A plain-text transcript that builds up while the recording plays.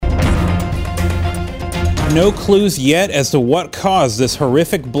have no clues yet as to what caused this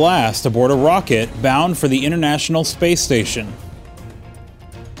horrific blast aboard a rocket bound for the International Space Station.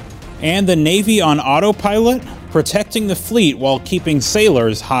 And the Navy on autopilot, protecting the fleet while keeping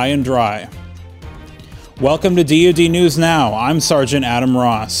sailors high and dry. Welcome to DoD News Now. I'm Sergeant Adam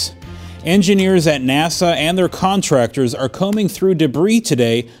Ross. Engineers at NASA and their contractors are combing through debris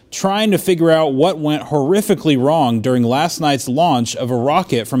today, trying to figure out what went horrifically wrong during last night's launch of a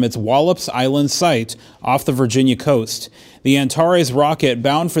rocket from its Wallops Island site off the Virginia coast. The Antares rocket,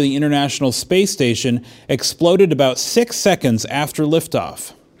 bound for the International Space Station, exploded about 6 seconds after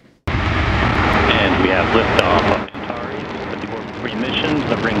liftoff. And we have liftoff of Antares, the Tour 3 mission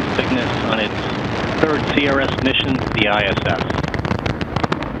that brings Cygnus on its third CRS mission to the ISS.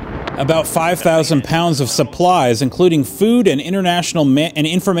 About 5,000 pounds of supplies, including food and informational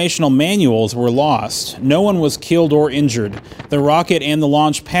manuals, were lost. No one was killed or injured. The rocket and the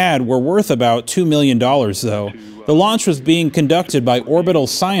launch pad were worth about $2 million, though. The launch was being conducted by Orbital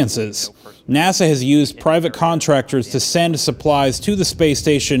Sciences. NASA has used private contractors to send supplies to the space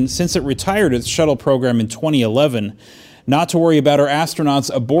station since it retired its shuttle program in 2011. Not to worry about our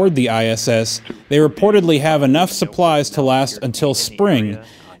astronauts aboard the ISS, they reportedly have enough supplies to last until spring.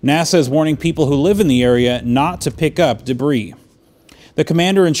 NASA is warning people who live in the area not to pick up debris. The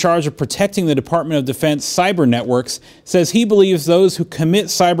commander in charge of protecting the Department of Defense cyber networks says he believes those who commit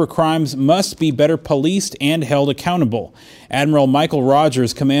cyber crimes must be better policed and held accountable. Admiral Michael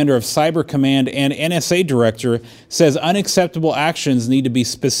Rogers, commander of Cyber Command and NSA director, says unacceptable actions need to be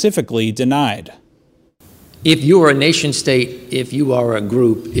specifically denied. If you are a nation state, if you are a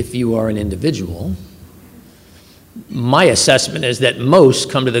group, if you are an individual, my assessment is that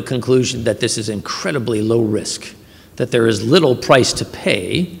most come to the conclusion that this is incredibly low risk, that there is little price to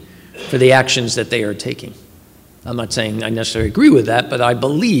pay for the actions that they are taking. I'm not saying I necessarily agree with that, but I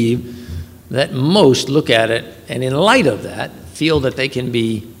believe that most look at it and in light of that feel that they can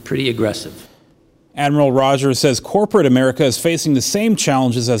be pretty aggressive. Admiral Rogers says corporate America is facing the same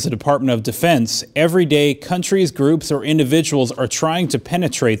challenges as the Department of Defense. Every day, countries, groups, or individuals are trying to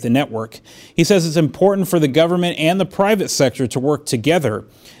penetrate the network. He says it's important for the government and the private sector to work together.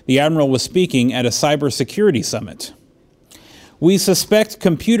 The Admiral was speaking at a cybersecurity summit. We suspect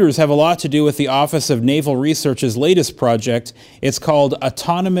computers have a lot to do with the Office of Naval Research's latest project. It's called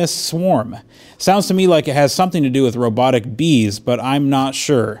Autonomous Swarm. Sounds to me like it has something to do with robotic bees, but I'm not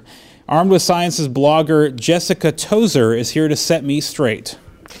sure. Armed with Science's blogger Jessica Tozer is here to set me straight.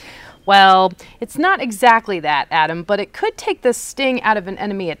 Well, it's not exactly that, Adam, but it could take the sting out of an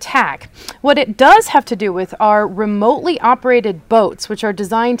enemy attack. What it does have to do with are remotely operated boats, which are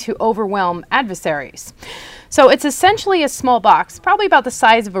designed to overwhelm adversaries. So it's essentially a small box, probably about the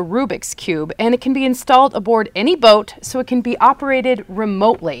size of a Rubik's Cube, and it can be installed aboard any boat so it can be operated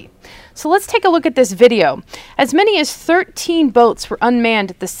remotely. So let's take a look at this video. As many as 13 boats were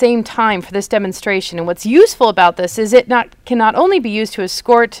unmanned at the same time for this demonstration, and what's useful about this is it can not only be used to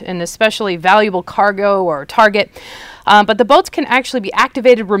escort an especially valuable cargo or target, but the boats can actually be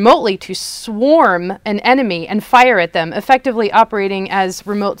activated remotely to swarm an enemy and fire at them, effectively operating as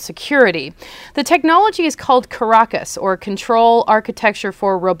remote security. The technology is called Caracas, or Control Architecture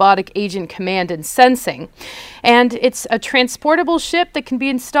for Robotic Agent Command and Sensing. And it's a transportable ship that can be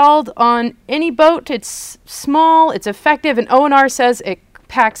installed on any boat. It's small, it's effective, and ONR says it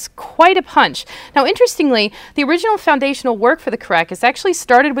packs quite a punch. Now, interestingly, the original foundational work for the Caracas actually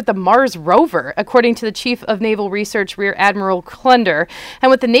started with the Mars rover, according to the Chief of Naval Research, Rear Admiral Klunder. And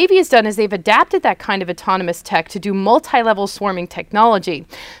what the Navy has done is they've adapted that kind of autonomous tech to do multi-level swarming technology.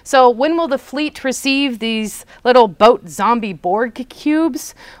 So when will the fleet receive these little boat zombie Borg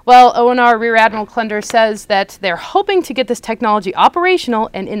cubes? Well, ONR Rear Admiral Klunder says that they're hoping to get this technology operational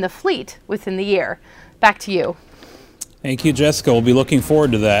and in the fleet within the year. Back to you. Thank you, Jessica. We'll be looking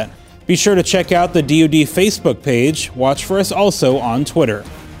forward to that. Be sure to check out the DoD Facebook page. Watch for us also on Twitter.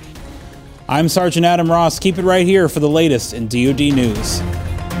 I'm Sergeant Adam Ross. Keep it right here for the latest in DoD news.